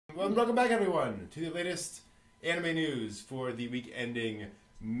Well, welcome back, everyone, to the latest anime news for the week ending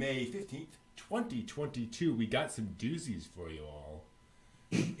May 15th, 2022. We got some doozies for you all.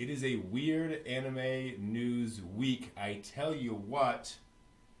 It is a weird anime news week, I tell you what.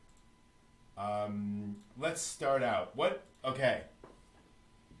 Let's start out. Okay.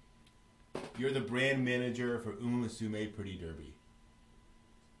 You're the brand manager for Uma Musume Pretty Derby.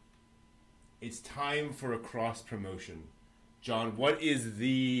 It's time for a cross-promotion. John, what is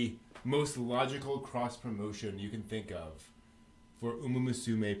the most logical cross-promotion you can think of for Uma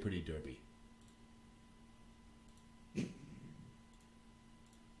Musume Pretty Derby?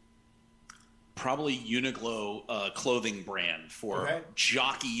 Probably Uniqlo clothing brand for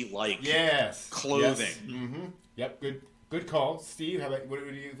jockey-like clothing. Yes. Mm-hmm. Yep, good call. Steve, what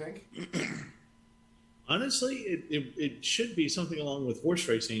do you think? Honestly, it should be something along with horse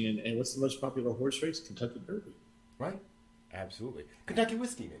racing. And what's the most popular horse race? Kentucky Derby. Right. Absolutely. Kentucky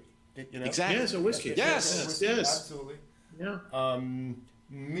whiskey, maybe. You know? Exactly. Yeah, so whiskey. Yes. Absolutely. Yeah. I'm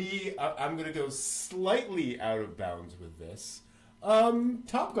going to go slightly out of bounds with this.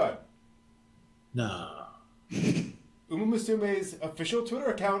 Top Gun. Nah. Uma Musume's official Twitter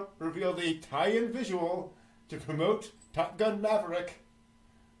account revealed a tie-in visual to promote Top Gun Maverick,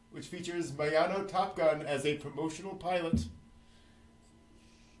 which features Mayano Top Gun as a promotional pilot.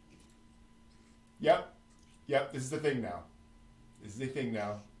 Yep, this is the thing now.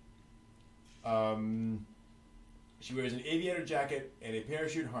 She wears an aviator jacket and a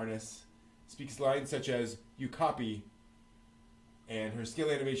parachute harness, speaks lines such as, "You copy," and her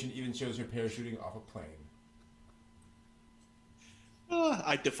skill animation even shows her parachuting off a plane.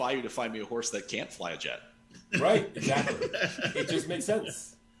 I defy you to find me a horse that can't fly a jet. Right, exactly. It just makes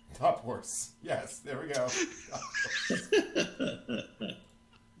sense. Top horse. Yes, there we go.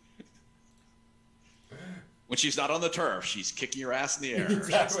 When she's not on the turf, she's kicking your ass in the air.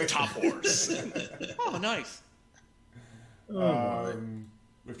 Exactly. She's top horse. Oh, nice.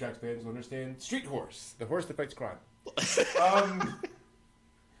 Rift Tracks fans will understand. Street horse. The horse that fights crime.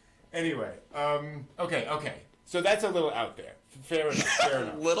 Anyway. Okay. So that's a little out there. Fair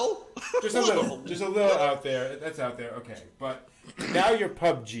enough. Little? Just a little. Just a little out there. That's out there. Okay. But now you're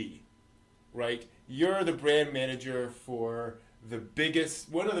PUBG, right? You're the brand manager for one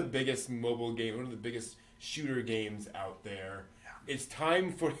of the biggest mobile games, one of the biggest shooter games out there. It's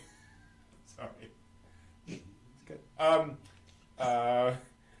time for... Sorry. It's good.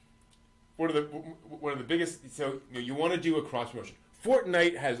 One of the biggest... So, you want to do a cross-promotion.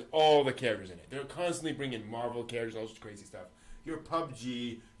 Fortnite has all the characters in it. They're constantly bringing Marvel characters, all this crazy stuff. You're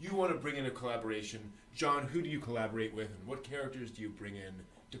PUBG. You want to bring in a collaboration. John, who do you collaborate with, and what characters do you bring in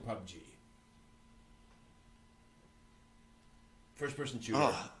to PUBG? First-person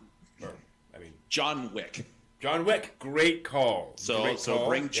shooter. John Wick. John Wick, great call. So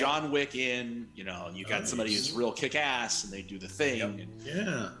bring John Wick in. You got somebody who's real kick-ass, and they do the thing. Yep.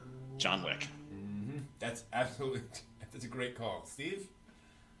 Yeah. John Wick. Mm-hmm. That's a great call. Steve?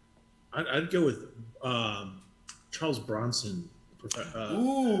 I'd go with Charles Bronson.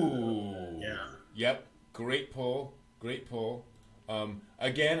 Ooh. Yeah. Yep. Great pull.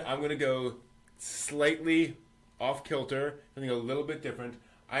 Again, I'm going to go slightly off kilter, something a little bit different.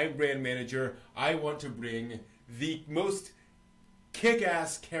 I'm brand manager. I want to bring the most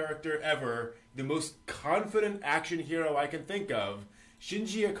kick-ass character ever, the most confident action hero I can think of,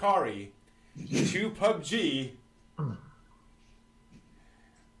 Shinji Ikari, to PUBG.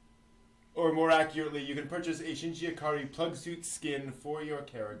 Or more accurately, you can purchase a Shinji Ikari plug suit skin for your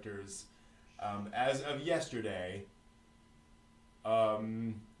characters. As of yesterday,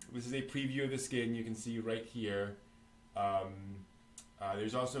 this is a preview of the skin you can see right here.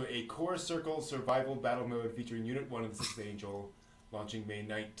 There's also a Core Circle Survival Battle Mode featuring Unit 1 of the 6th Angel, launching May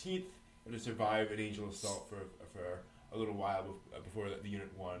 19th, and to survive an Angel Assault for a little while before the Unit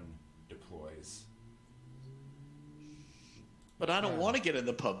 1 deploys. But I don't want to get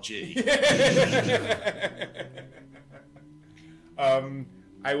into PUBG.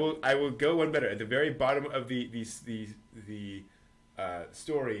 I will go one better. At the very bottom of the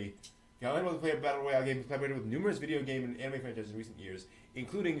story, the online multiplayer battle royale game has collaborated with numerous video game and anime franchises in recent years,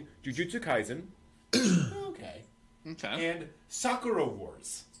 including Jujutsu Kaisen, okay, and Sakura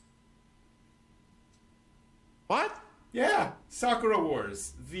Wars. What? Yeah, Sakura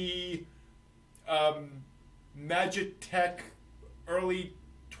Wars, the Magitech early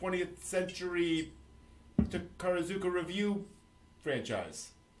 20th century Takarazuka Review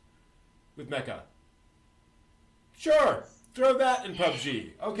franchise with mecha. Sure, throw that in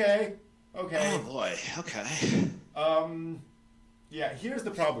PUBG. Okay. Oh boy. Okay. Yeah. Here's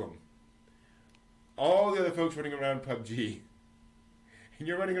the problem. All the other folks running around PUBG and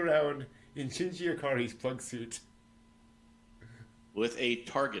you're running around in Shinji Ikari's plug suit. With a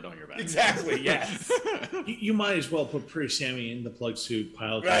target on your back. Exactly, yes. You might as well put Pretty Sammy in the plug suit,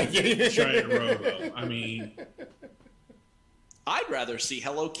 pilot, Right. giant robo. I mean, I'd rather see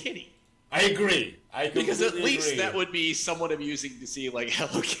Hello Kitty. I agree. Because at least agree. that would be somewhat amusing to see, like,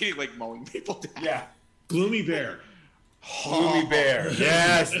 Hello Kitty, like, mowing people down. Yeah. Gloomy Bear. Gloomy Bear.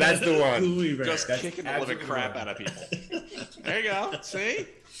 Yes, that's the one. Gloomy Bear. Just kicking the living absolutely crap right. out of people. There you go. See?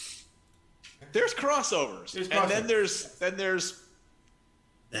 There's crossovers. There's And then crossovers. there's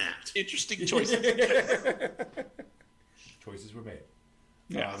that. interesting choices. Choices were made.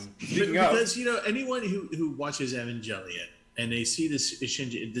 Yeah. Speaking of, Because, you know, anyone who watches Evangelion and they see this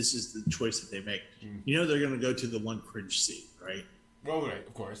Shinji, this is the choice that they make, you know they're going to go to the one cringe scene, right? well, right,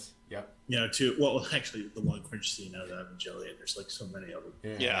 of course. Yep. You know, actually, the one cringe scene out of Evangelion. There's like so many of them.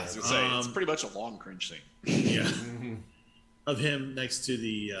 Yeah, I was going to say, it's pretty much a long cringe thing. Yeah. Of him next to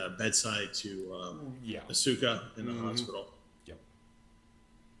the bedside to Yeah. Asuka in the hospital. Yep.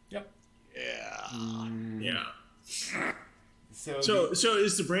 Yep. Yeah. Yeah. So, So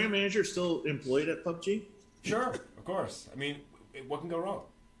is the brand manager still employed at PUBG? sure, of course. I mean, what can go wrong?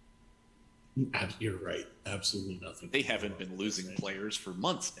 You're right. Absolutely nothing. They haven't been losing players for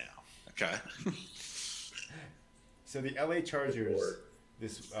months now. Okay. So the LA Chargers,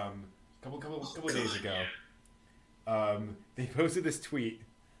 this couple days ago, they posted this tweet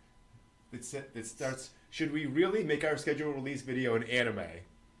that starts, "Should we really make our scheduled release video an anime?"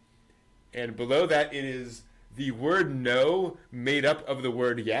 And below that, it is the word "no" made up of the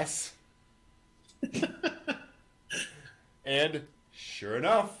word "yes." And sure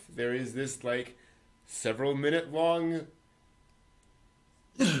enough, there is this like several minute long,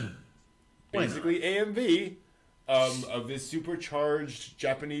 basically AMV of this supercharged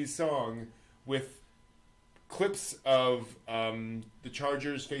Japanese song with clips of the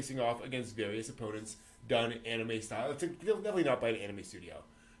Chargers facing off against various opponents done anime style. It's definitely not by an anime studio,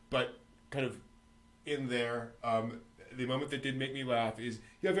 but kind of in there. The moment that did make me laugh is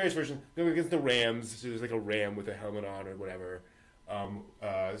you have various versions. They're against the Rams, so there's like a ram with a helmet on or whatever.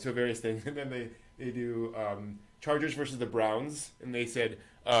 So various things, and then they do Chargers versus the Browns, and they said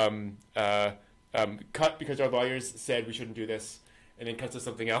cut because our lawyers said we shouldn't do this, and then cuts to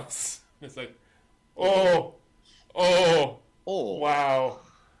something else. It's like, oh, wow.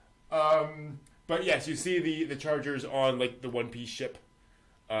 But yes, you see the Chargers on like the One Piece ship.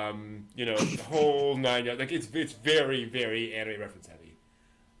 You know, the whole 9 yards. Like it's very, very anime reference heavy.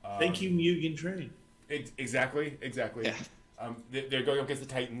 Thank you, Mugen Train. Exactly. Yeah. They're going up against the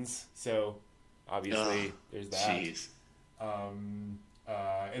Titans, so obviously there's that. Jeez. And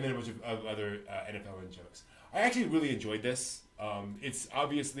then a bunch of other NFL jokes. I actually really enjoyed this. It's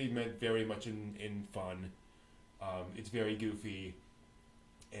obviously meant very much in fun. It's very goofy,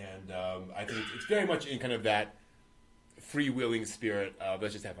 and I think it's very much in kind of that freewheeling spirit of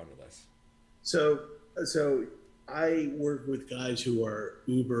let's just have fun with this. So I work with guys who are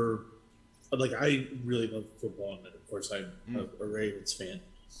uber, like I really love football, and of course I'm a Ravens fan,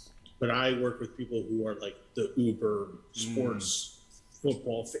 but I work with people who are like the uber sports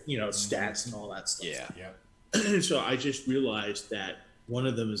football, you know, stats and all that stuff. Yeah. So I just realized that one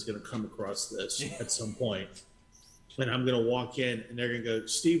of them is going to come across this at some point, and I'm going to walk in and they're going to go,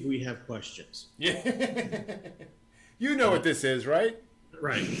 "Steve, we have questions." Yeah. You know what this is, right?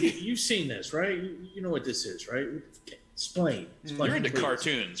 Right. You've seen this, right? You know what this is, right? Explain. You're into please.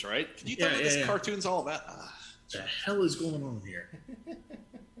 cartoons, right? Can you tell me what this cartoon's all about? The hell is going on here?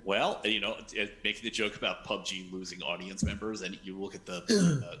 Well, you know, making the joke about PUBG losing audience members, and you look at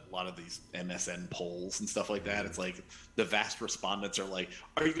a lot of these MSN polls and stuff like that. It's like the vast respondents are like,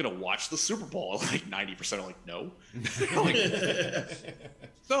 "Are you going to watch the Super Bowl?" Like 90% are like, "No."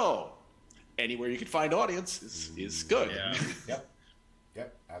 So, anywhere you can find audience is good. Yeah.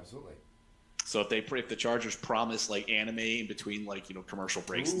 Yep, absolutely. So if the Chargers promise like anime in between like, you know, commercial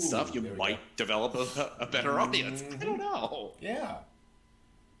breaks and stuff, you there we might develop a better audience. I don't know. Yeah.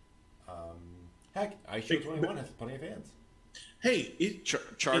 Heck, I Show 21 has plenty of fans. Hey,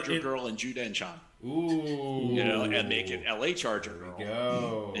 Charger Girl and Judah and Sean. Ooh. You know, and make it LA Charger Girl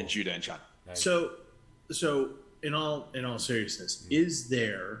Go. and Judah and Sean. Nice. so in all seriousness, is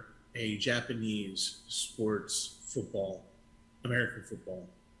there a Japanese sports football, American football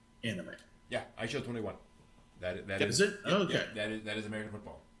anime? Yeah, I Show 21. That Is it? Yeah, Okay. yeah, that is American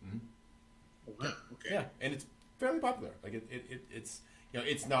football. Mm-hmm. Wow. Okay. Yeah, and it's fairly popular. Like it's you know,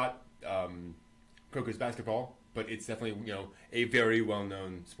 it's not Kroger's basketball, but it's definitely, you know, a very well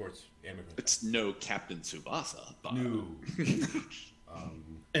known sports anime. It's no Captain Tsubasa. But... No.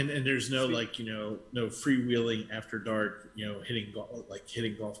 And there's no like no freewheeling after dark,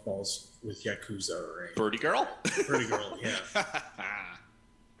 hitting golf balls with Yakuza or anything. Birdie Girl. Birdie Girl, yeah.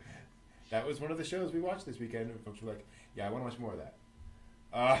 That was one of the shows we watched this weekend, and folks were like, "Yeah, I want to watch more of that."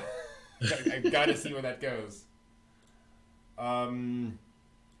 I've got to see where that goes. Now,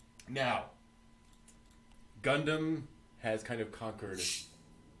 Gundam has kind of conquered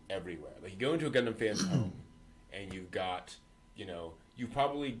everywhere. Like, you go into a Gundam fan's home, and you've got,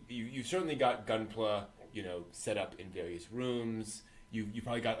 you've certainly got Gunpla, set up in various rooms. You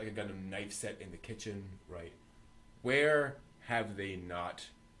probably got like a Gundam knife set in the kitchen, right? Where have they not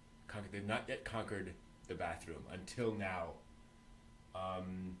conquered? They've not yet conquered the bathroom until now.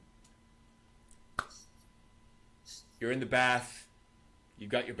 You're in the bath. You've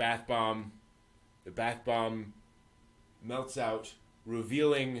got your bath bomb. The bath bomb melts out,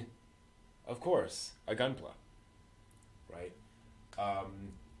 revealing, of course, a Gunpla, right?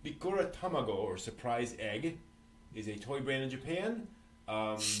 Bikura Tamago, or surprise egg, is a toy brand in Japan,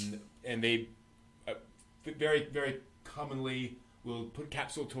 and they very, very commonly will put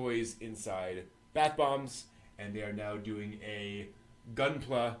capsule toys inside bath bombs, and they are now doing a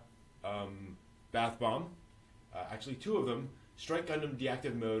Gunpla bath bomb. Actually, two of them, Strike Gundam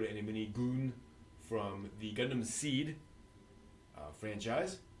Deactive Mode and a mini Goon from the Gundam Seed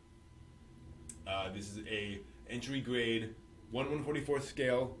franchise. This is a entry grade 1/144th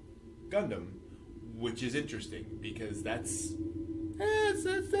scale Gundam, which is interesting because that's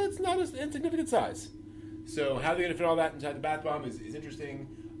not an insignificant size. So how they're going to fit all that inside the bath bomb is interesting.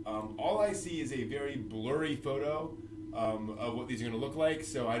 All I see is a very blurry photo of what these are going to look like,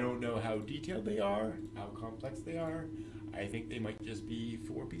 so I don't know how detailed they are, how complex they are. I think they might just be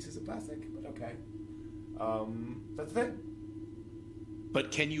 4 pieces of plastic, but okay. That's the thing.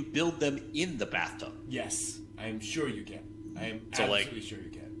 But can you build them in the bathtub? Yes, I am sure you can. I am absolutely sure you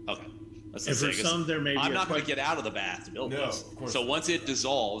can. Okay. And for some, there may be I'm not going to get out of the bath to build this. Of course so once it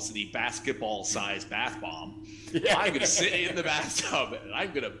dissolves the basketball-sized bath bomb, I'm going to sit in the bathtub and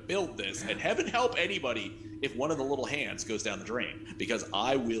I'm going to build this. And heaven help anybody if one of the little hands goes down the drain, because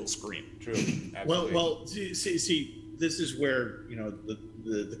I will scream. True. Well, see, this is where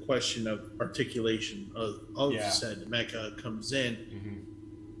the question of articulation of said mecha comes in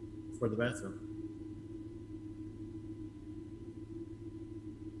for the bathroom.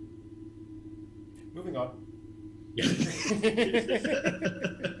 Moving on. Yeah.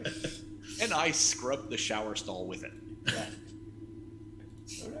 And I scrubbed the shower stall with it. Yeah.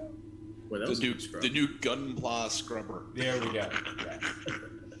 Oh, no. What else The new Gunpla scrubber. There we go. Yeah.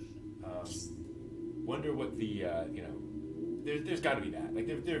 Wonder what the there's got to be that. Like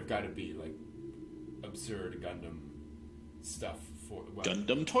there've got to be like absurd Gundam stuff for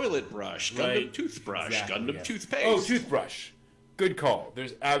Gundam toilet brush, Right. Gundam toothbrush, Exactly, Gundam yeah. toothpaste. Oh, toothbrush. Good call.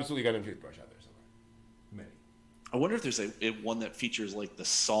 There's absolutely Gundam toothbrush out there somewhere. Many. I wonder if there's a one that features like the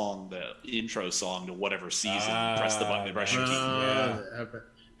song, the intro song to whatever season. Press the button to brush your teeth. I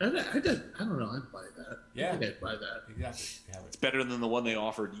don't know. I'd buy that. Yeah. I think I'd buy that. Exactly. It's better than the one they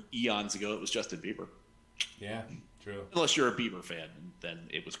offered eons ago. It was Justin Bieber. Yeah. True. Unless you're a Bieber fan, then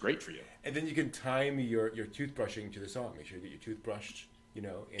it was great for you. And then you can time your toothbrushing to the song. Make sure you get your tooth brushed, in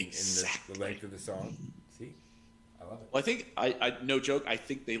the length of the song. See? I love it. Well, I think, I no joke, I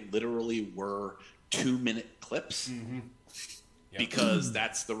think they literally were 2-minute clips Yep. because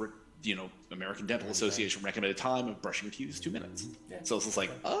that's the, American Dental Association recommended time of brushing your teeth is 2 minutes. Yeah. So it's just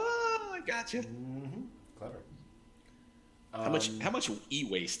like, oh, I got you. Clever. How much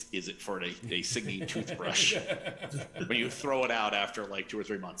e-waste is it for a singing toothbrush when you throw it out after like 2 or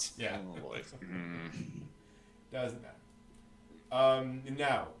 3 months? Yeah. Oh, boy. Doesn't matter.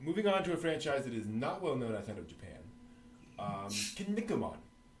 Now, moving on to a franchise that is not well known outside of Japan, Kinnikuman,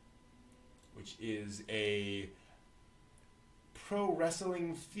 which is a pro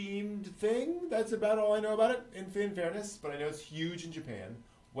wrestling themed thing. That's about all I know about it, in fairness, but I know it's huge in Japan.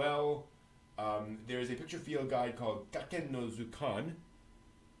 Well, there is a picture field guide called Gakken no Zukan,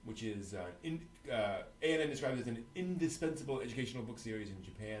 which is ANN describes it as an indispensable educational book series in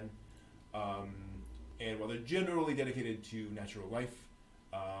Japan. And while they're generally dedicated to natural life,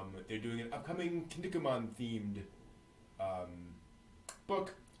 they're doing an upcoming Kinnikuman themed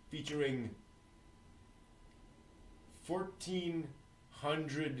book featuring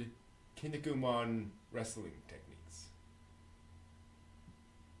 1,400 Kinnikuman wrestling techniques.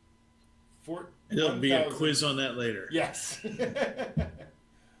 There'll be a quiz on that later. Yes.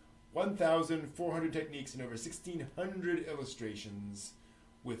 1,400 techniques and over 1,600 illustrations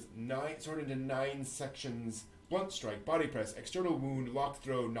with sorted into 9 sections: blunt strike, body press, external wound, lock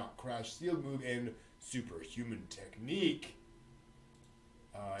throw, knock crash, sealed move, and superhuman technique.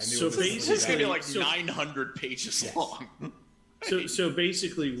 And So they will This is going to be like So- 900 pages Yes. long. So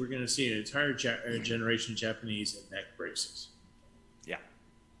basically, we're going to see an entire generation of Japanese in neck braces. Yeah.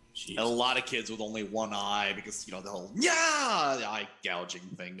 Jeez. And a lot of kids with only one eye because, the whole, eye gouging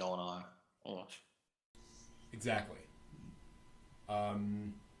thing going on. Oh. Exactly.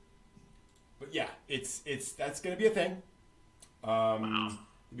 But yeah, that's going to be a thing. It'll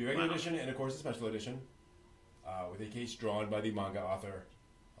be a regular edition and, of course, a special edition with a case drawn by the manga author.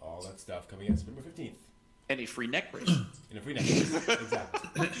 All that stuff coming in September 15th. And a free neck brace. In a free neck brace.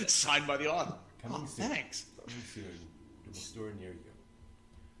 Exactly. Signed by the author. Coming soon. Thanks. Coming soon. To a store near you.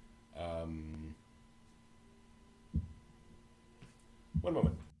 One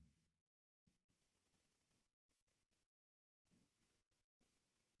moment.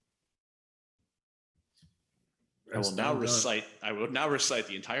 I will now recite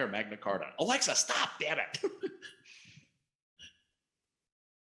the entire Magna Carta. Alexa, stop! Damn it!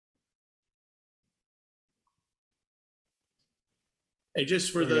 Hey,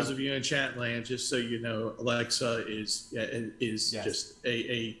 just for There we those go. of you in chat land, just so you know, Alexa is Yes. just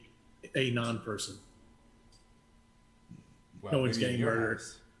a non-person. Well, No one's maybe in getting your murdered.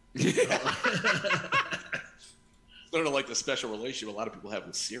 house. Sort of like the special relationship a lot of people have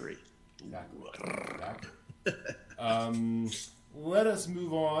with Siri. Exactly. Let us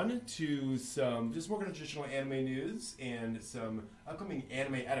move on to some just more kind of traditional anime news and some upcoming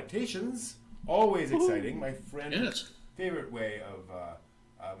anime adaptations. Always exciting. My friend, Yes. favorite way of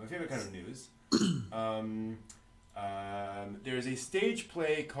my favorite kind of news. There's a stage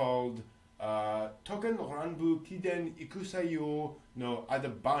play called Token Ranbu Kiden Ikusayo no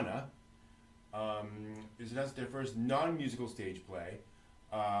Adabana. It's announced their first non-musical stage play,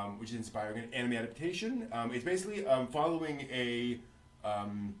 which is inspiring an anime adaptation. It's basically following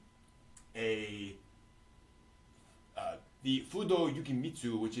the Fudo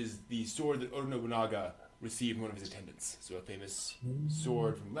Yukimitsu, which is the sword that Oda Nobunaga received from one of his attendants. So a famous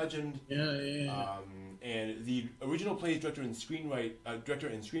sword from legend. Yeah. And the original play's director and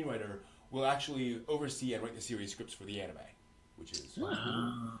screenwriter will actually oversee and write the series scripts for the anime, which is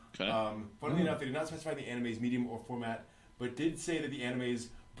Wow. Okay. funnily enough, they did not specify the anime's medium or format, but did say that the anime's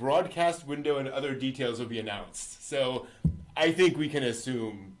broadcast window and other details will be announced. So I think we can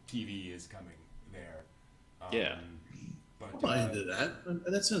assume TV is coming there. Yeah. But, I'm into that.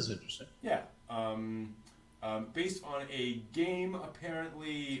 That sounds interesting. yeah. Based on a game,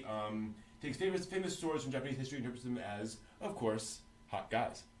 apparently, takes famous swords from Japanese history and interprets them as, of course, hot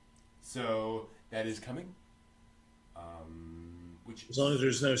guys. So that is coming. Which As long as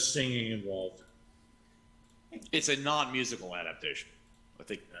there's no singing involved. It's a non-musical adaptation. I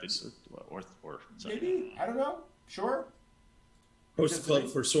think, Yes. or maybe, I don't know. Sure. Host a club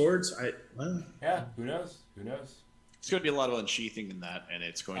for swords. Well, Yeah. Who knows? Who knows? It's going to be a lot of unsheathing in that, and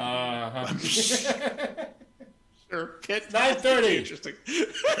it's going to Uh-huh. be sure. 9:30. Interesting.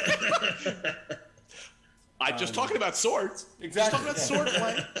 I'm just talking about swords. Exactly. Just talking about sword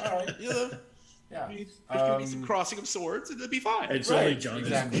play. All right. Yeah. Yeah. There's going to be some crossing of swords, and it'll be fine. it's Right, only John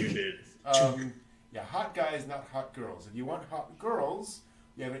exactly. that's muted. Yeah, hot guys, not hot girls. If you want hot girls,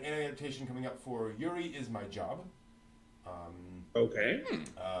 we have an anime adaptation coming up for Yuri Is My Job. Okay.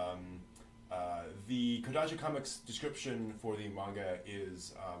 The Kodansha Comics description for the manga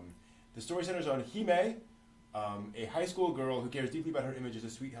is the story centers on Hime, a high school girl who cares deeply about her image as a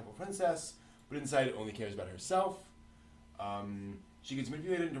sweet, helpful princess, but inside only cares about herself. She gets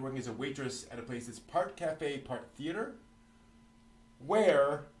manipulated into working as a waitress at a place that's part cafe, part theater,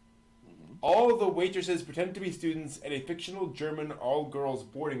 where all the waitresses pretend to be students at a fictional German all-girls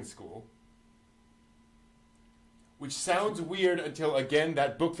boarding school. Which sounds weird until, again,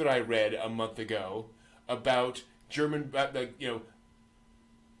 that book that I read a month ago about German,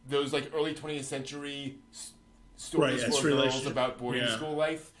 those early 20th century stories Right, for yes, girls relationship. about boarding Yeah. school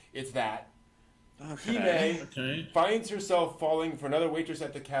life. It's that. Okay. Hime Okay. finds herself falling for another waitress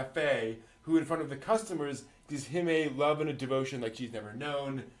at the cafe who, in front of the customers, gives him a love and a devotion like she's never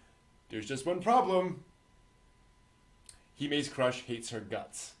known. There's just one problem. Hime's crush hates her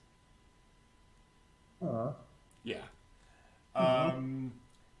guts. Yeah. 10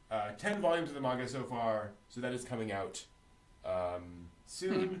 volumes of the manga so far, so that is coming out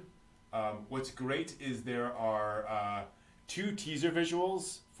soon. What's great is there are 2 teaser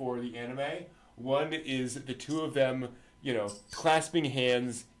visuals for the anime. One is the two of them, clasping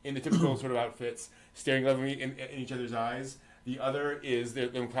hands in the typical sort of outfits, staring lovingly in each other's eyes. The other is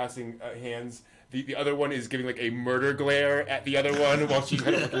them clasping hands. The other one is giving a murder glare at the other one while she's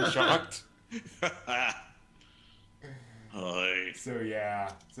kind of looking shocked. Hi. So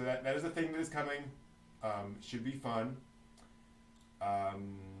yeah, so that is a thing that is coming. Should be fun.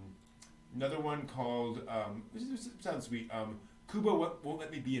 Another one called, this sounds sweet, Kubo Won't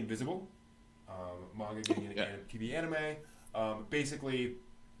Let Me Be Invisible. Manga getting an TV anime. Basically,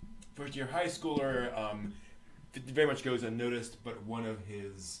 first year high schooler, very much goes unnoticed, but one of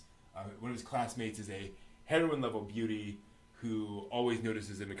his classmates is a heroin level beauty who always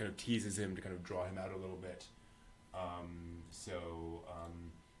notices him and kind of teases him to kind of draw him out a little bit.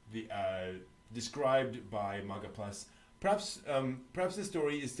 Described by Manga Plus. Perhaps this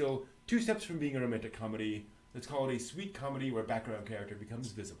story is still 2 steps from being a romantic comedy. Let's call it a sweet comedy where a background character becomes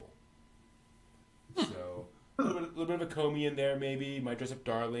visible. So a little bit of a Comey in there, maybe. My Dress Up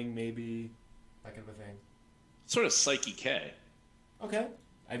Darling, maybe. That kind of a thing. Sort of Psyche K. Okay.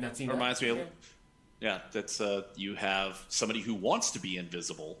 I've not seen that. Reminds me of... Yeah, that's you have somebody who wants to be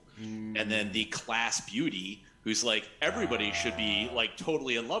invisible, and then the class beauty who's like, everybody should be like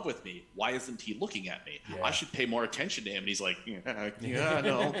totally in love with me. Why isn't he looking at me? Yeah. I should pay more attention to him. And he's like, yeah,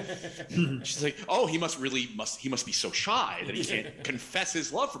 no. She's like, oh, he must be so shy that he can't confess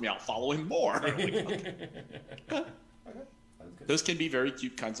his love for me. I'll follow him more. Like, okay. Those can be very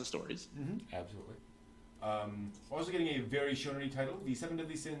cute kinds of stories. Mm-hmm. Absolutely. We're also getting a very shonen title. The Seven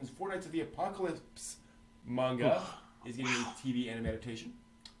Deadly Sins: Four Nights of the Apocalypse manga is getting a TV anime adaptation.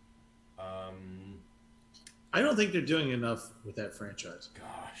 I don't think they're doing enough with that franchise.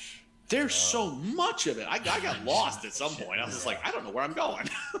 Gosh. There's so much of it. I got lost at some point. I was just like, I don't know where I'm going.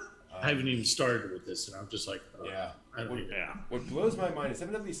 I haven't even started with this, and I'm just like, I don't even. Yeah. What blows my mind is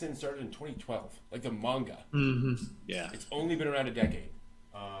Seven Deadly Sins started in 2012, like the manga. Mm-hmm. Yeah. It's only been around a decade.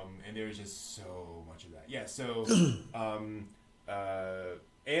 And there's just so much of that. Yeah, so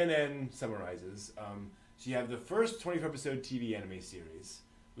ANN summarizes. So you have the first 24-episode TV anime series,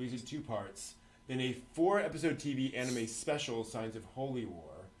 released in 2 parts. Then a 4-episode TV anime special, Signs of Holy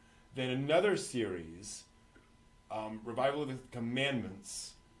War. Then another series, Revival of the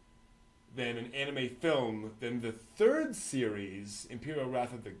Commandments. Then an anime film. Then the 3rd series, Imperial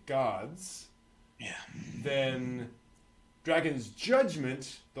Wrath of the Gods. Yeah. Then Dragon's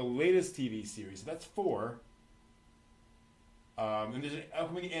Judgment, the latest TV series. So that's 4. And there's an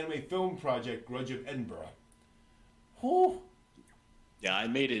upcoming anime film project, Grudge of Edinburgh. Oh. Yeah, I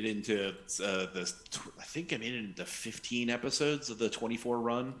made it into I think I made it into 15 episodes of the 24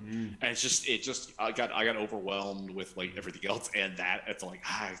 run, and I got overwhelmed with like everything else, and that it's like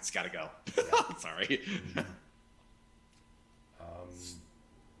it's got to go. Yeah. Sorry.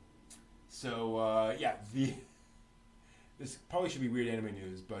 This probably should be weird anime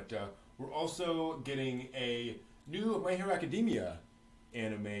news, but we're also getting a new My Hero Academia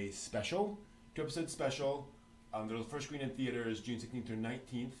anime special, 2-episode special. That'll first screen in theaters June 16th through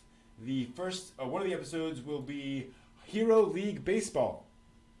 19th. The first one of the episodes will be Hero League Baseball.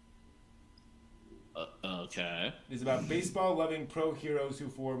 Okay. It's about baseball-loving pro heroes who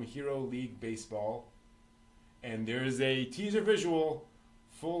form Hero League Baseball, and there's a teaser visual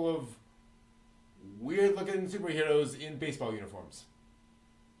full of weird-looking superheroes in baseball uniforms.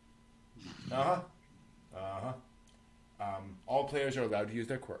 All players are allowed to use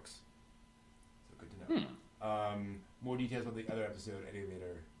their quirks. So good to know. More details about the other episode at a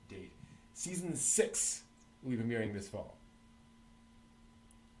later date. Season 6 will be premiering this fall.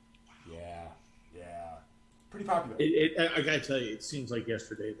 Yeah. Pretty popular. I gotta tell you, it seems like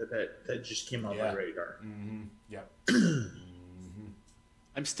yesterday that just came on my radar. Mm-hmm. Yep.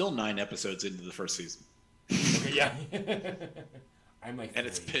 I'm still 9 episodes into the first season. Okay, yeah. I'm like 3. And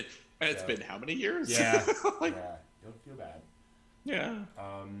it's been how many years? Yeah. Don't feel bad. Yeah.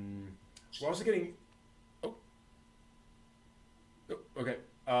 We're also getting... okay.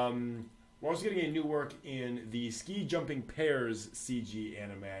 We're also getting a new work in the Ski Jumping Pairs CG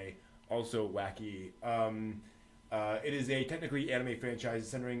anime, also wacky. It is a technically anime franchise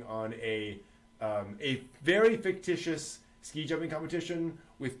centering on a very fictitious ski jumping competition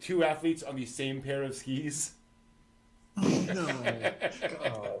with 2 athletes on the same pair of skis. Oh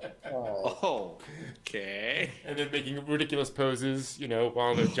no! Oh, okay. And then making ridiculous poses,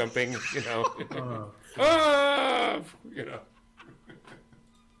 while they're jumping,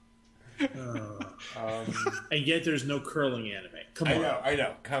 And yet there's no curling anime. Come on. I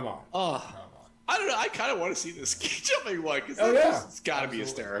know. Come on. Oh, I don't know. I kind of want to see this ski jumping one because it's got to be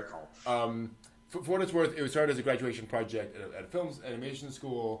hysterical. For what it's worth, it was started as a graduation project at a film animation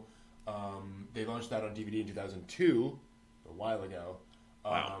school. They launched that on DVD in 2002, a while ago.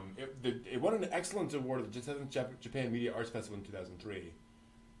 Wow. It won an Excellence Award at the Japan Media Arts Festival in 2003.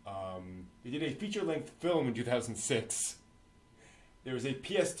 They did a feature-length film in 2006. There was a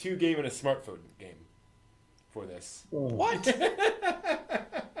PS2 game and a smartphone game for this. What?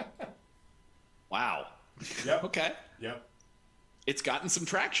 Wow. Yep. Okay. Yep. it's gotten some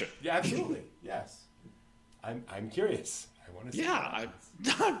traction. Yeah, absolutely. Yes. I'm curious. I want to see. Yeah,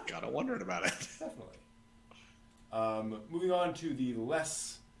 I'm kind of wondering about it. Definitely. Moving on to the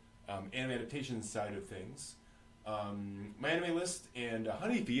less anime adaptation side of things. My Anime List and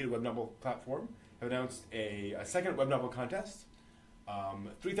Honeyfeed, a web novel platform, have announced a second web novel contest.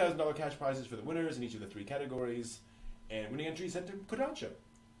 $3,000 cash prizes for the winners in each of the 3 categories, and winning entries sent to Kodansha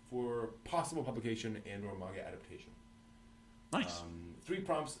for possible publication and or manga adaptation. Nice. 3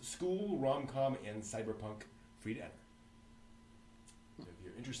 prompts: school, rom-com, and cyberpunk, free to enter. So if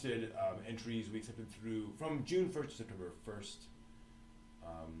you're interested, entries we accepted through from June 1st to September 1st.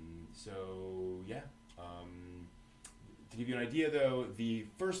 So yeah. To give you an idea, though, the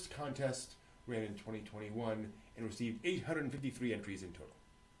first contest ran in 2021 and received 853 entries in total.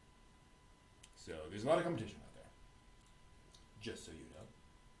 So there's a lot of competition out there, just so you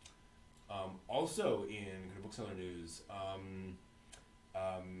know. Also in kind of bookseller news,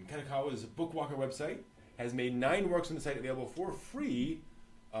 Kanekawa's Bookwalker website has made 9 works on the site available for free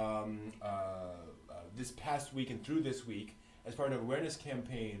this past week and through this week as part of an awareness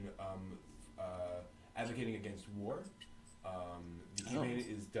campaign advocating against war. The campaign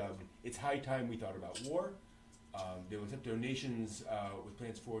is dubbed "It's High Time We Thought About War." They will accept donations with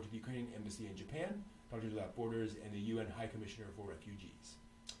plans forward to the Ukrainian Embassy in Japan, Doctors Without Borders, and the UN High Commissioner for Refugees.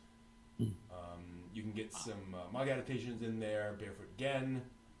 You can get some manga adaptations in there: Barefoot Gen,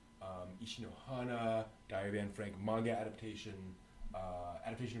 Ishinohana, Diary of Anne Frank manga adaptation, or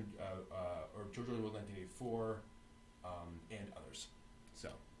JoJo's World 1984, and others. So,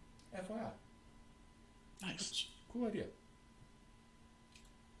 FYI. Nice. Cool idea.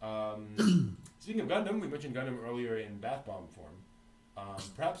 Speaking of Gundam, we mentioned Gundam earlier in Bath Bomb form.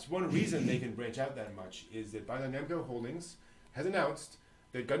 Perhaps one reason they can branch out that much is that Bandai Namco Holdings has announced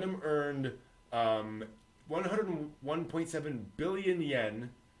that Gundam earned 101.7 billion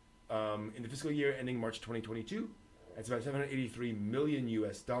yen in the fiscal year ending March 2022. That's about 783 million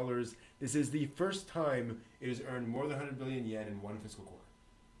US dollars. This is the first time it has earned more than 100 billion yen in one fiscal quarter.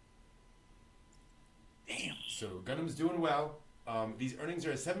 Damn. So Gundam's doing well. These earnings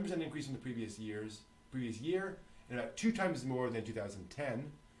are a 7% increase from the previous year, and about 2 times more than 2010.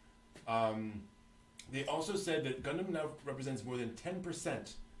 They also said that Gundam now represents more than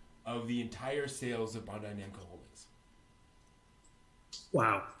 10% of the entire sales of Bandai Namco Holdings.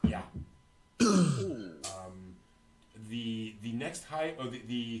 Wow. Yeah. The next high, or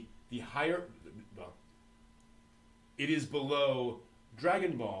the higher, well, it is below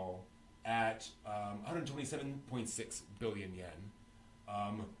Dragon Ball at 127.6 billion yen.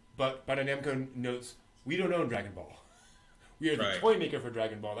 But Bandai Namco notes, we don't own Dragon Ball. We are the toy maker for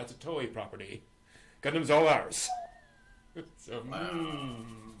Dragon Ball. That's a toy property. Gundam's all ours. So,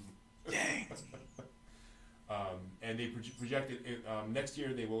 Dang. And they projected next year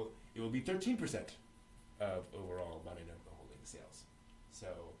it will be 13% of overall Bandai Namco Holdings sales.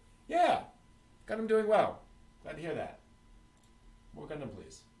 So, yeah, Gundam doing well. Glad to hear that. More Gundam,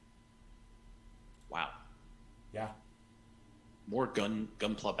 please. Wow. Yeah. More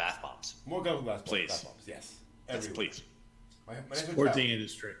Gunpla bath bombs. More Gundam bath Please. bombs. Yes. Yes, Everywhere. please. My next Support hotel. the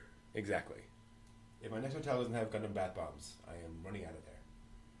industry. Exactly. If my next hotel doesn't have Gundam bath bombs, I am running out of there.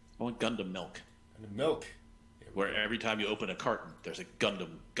 I want Gundam milk, Gundam milk. where every time you open a carton, there's a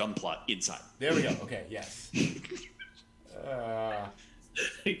Gunpla inside. There we go. Okay. Yes.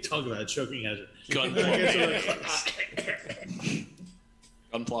 Talk about a choking hazard. Gunpla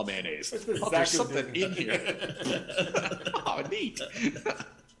mayonnaise. That's the Oh, there's exact something in here. Oh, neat.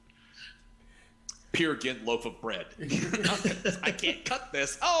 Pure Gint loaf of bread. I can't cut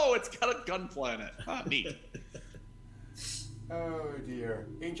this. Oh, it's got a Gunpla in it. Ah, neat. Oh dear.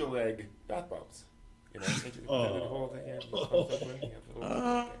 Angel egg bath bombs. You know,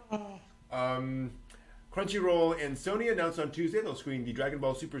 Crunchyroll and Sony announced on Tuesday they'll screen the Dragon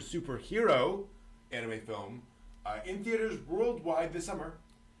Ball Super Superhero anime film in theaters worldwide this summer,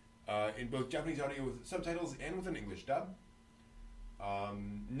 in both Japanese audio with subtitles and with an English dub.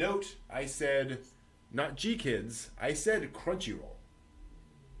 Note, I said not G-Kids, I said Crunchyroll.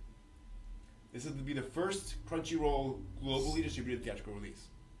 This will be the first Crunchyroll globally distributed theatrical release.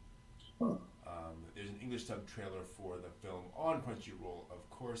 There's an English sub trailer for the film on Crunchyroll, of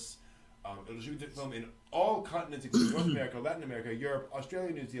course. It'll distribute the film in all continents, including North America, Latin America, Europe,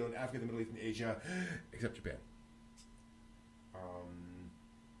 Australia, New Zealand, Africa, the Middle East, and Asia, except Japan.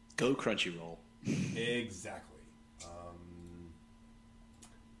 Go Crunchyroll. Exactly.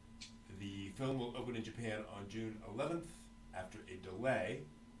 The film will open in Japan on June 11th after a delay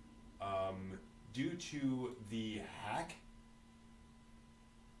due to the hack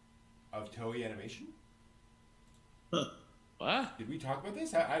of Toei Animation. Huh. What? Did we talk about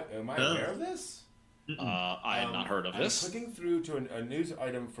this? Am I No. aware of this? I had not heard of this. I'm clicking through to a news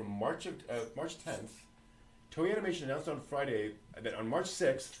item from March 10th. Toei Animation announced on Friday that on March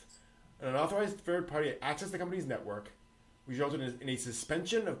 6th, an unauthorized third party accessed the company's network, which resulted in a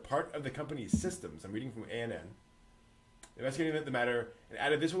suspension of part of the company's systems. I'm reading from ANN. Investigating the matter and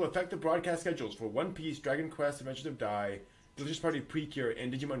added this will affect the broadcast schedules for One Piece, Dragon Quest, Adventures of Dai, Delicious Party Precure,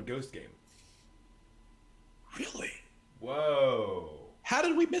 and Digimon Ghost Game. Really? Whoa. How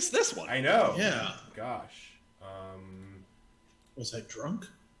did we miss this one? I know. Yeah. Gosh. Was I drunk?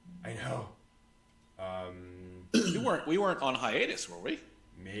 I know. We weren't on hiatus, were we?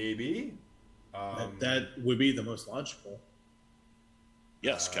 Maybe. That would be the most logical.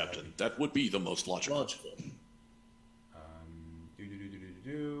 Yes, Captain. That would be the most logical. Logical.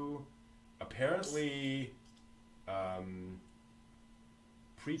 Apparently,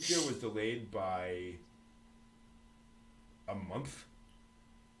 Precure was delayed by a month.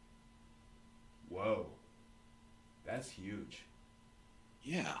 Whoa. That's huge.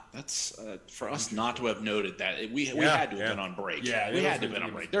 Yeah, that's for us not to have noted that. We had to have been on break. Yeah, we had to have been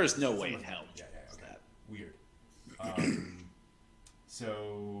on break. There's no way in hell. Yeah, okay. Weird.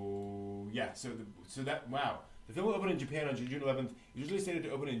 So that wow. The film will open in Japan on June 11th. Usually slated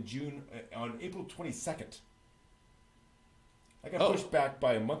to open in on April 22nd. I got pushed back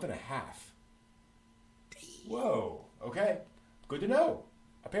by a month and a half. Whoa. Okay. Good to know.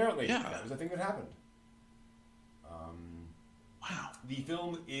 Apparently, that was a thing that happened. Wow. The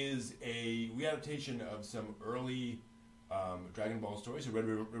film is a readaptation of some early Dragon Ball stories, a Red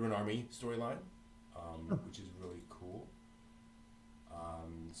Ribbon Army storyline, which is really cool.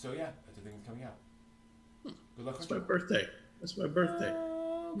 So yeah, that's a thing that's coming out. Good luck. That's my birthday. That's my birthday.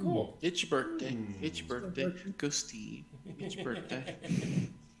 Cool. It's your birthday. It's your birthday. Go Steve. It's your birthday.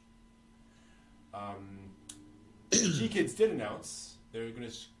 G-Kids did announce they're going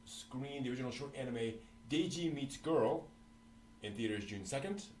to screen the original short anime Deiji Meets Girl in theaters June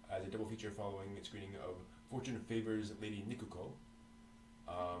 2nd as a double feature following a screening of Fortune Favors Lady Nikuko.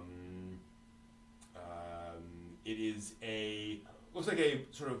 It is looks like a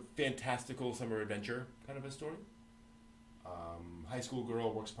sort of fantastical summer adventure kind of a story. High school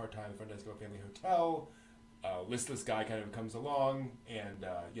girl works part-time at the front desk of a family hotel. Listless guy kind of comes along and,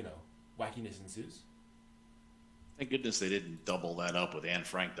 wackiness ensues. Thank goodness they didn't double that up with Anne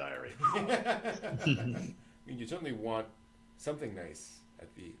Frank Diary. I mean, you certainly want something nice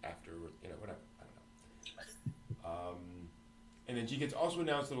at the after, whatever. I don't know. And then G-Kids also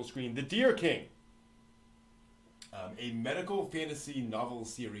announced that it'll screen The Deer King, a medical fantasy novel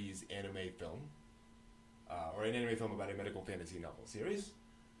series anime film, or an anime film about a medical fantasy novel series.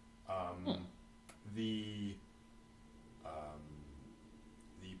 The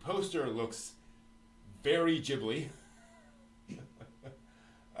poster looks very Ghibli.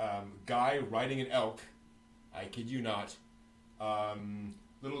 Guy riding an elk. I kid you not.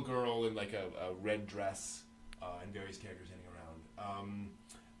 Little girl in like a red dress, and various characters hanging around.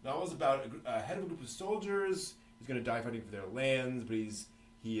 Novel's about a head of a group of soldiers who's going to die fighting for their lands, but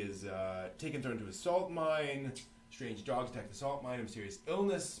he is taken through into a salt mine. Strange dogs attack the salt mine. A mysterious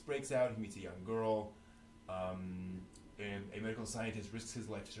illness breaks out. He meets a young girl. And a medical scientist risks his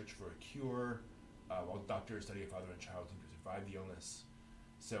life to search for a cure, while doctors study a father and child who survive the illness.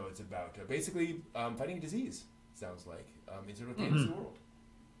 So it's about basically fighting a disease, sounds like, in sort of a fantasy world.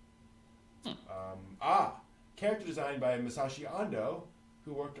 Character design by Masashi Ando,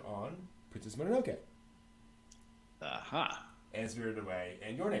 who worked on Princess Mononoke. Aha. And Spirited Away,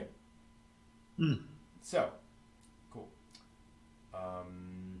 and Your Name. So, cool.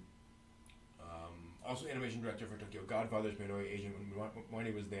 Also animation director for Tokyo Godfathers, Midori, Agent when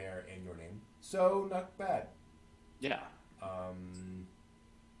Marnie was there, and Your Name. So, not bad. Yeah.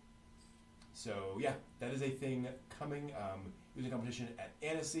 So, yeah, that is a thing coming. It was a competition at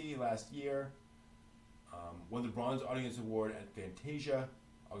Annecy last year. Won the Bronze Audience Award at Fantasia,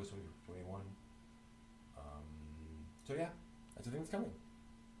 August 2021. So, yeah, that's a thing that's coming.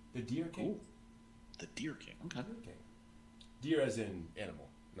 The Deer King. Ooh. The Deer King. Okay. Deer King. Deer as in animal,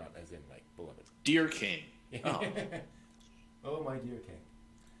 not as in, like, beloved. Deer King. Oh. Oh, my dear King.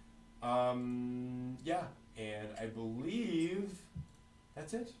 Yeah, and I believe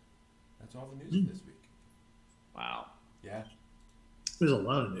that's it. That's all the news for this week. Wow. Yeah. There's a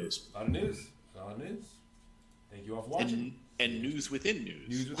lot of news. A lot of news. A lot of news. Thank you all for watching. And news within news.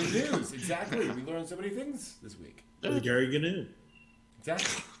 News within news. Exactly. We learned so many things this week. With Gary Gnu.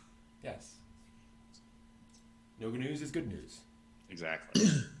 Exactly. Yes. No good news is good news. Exactly.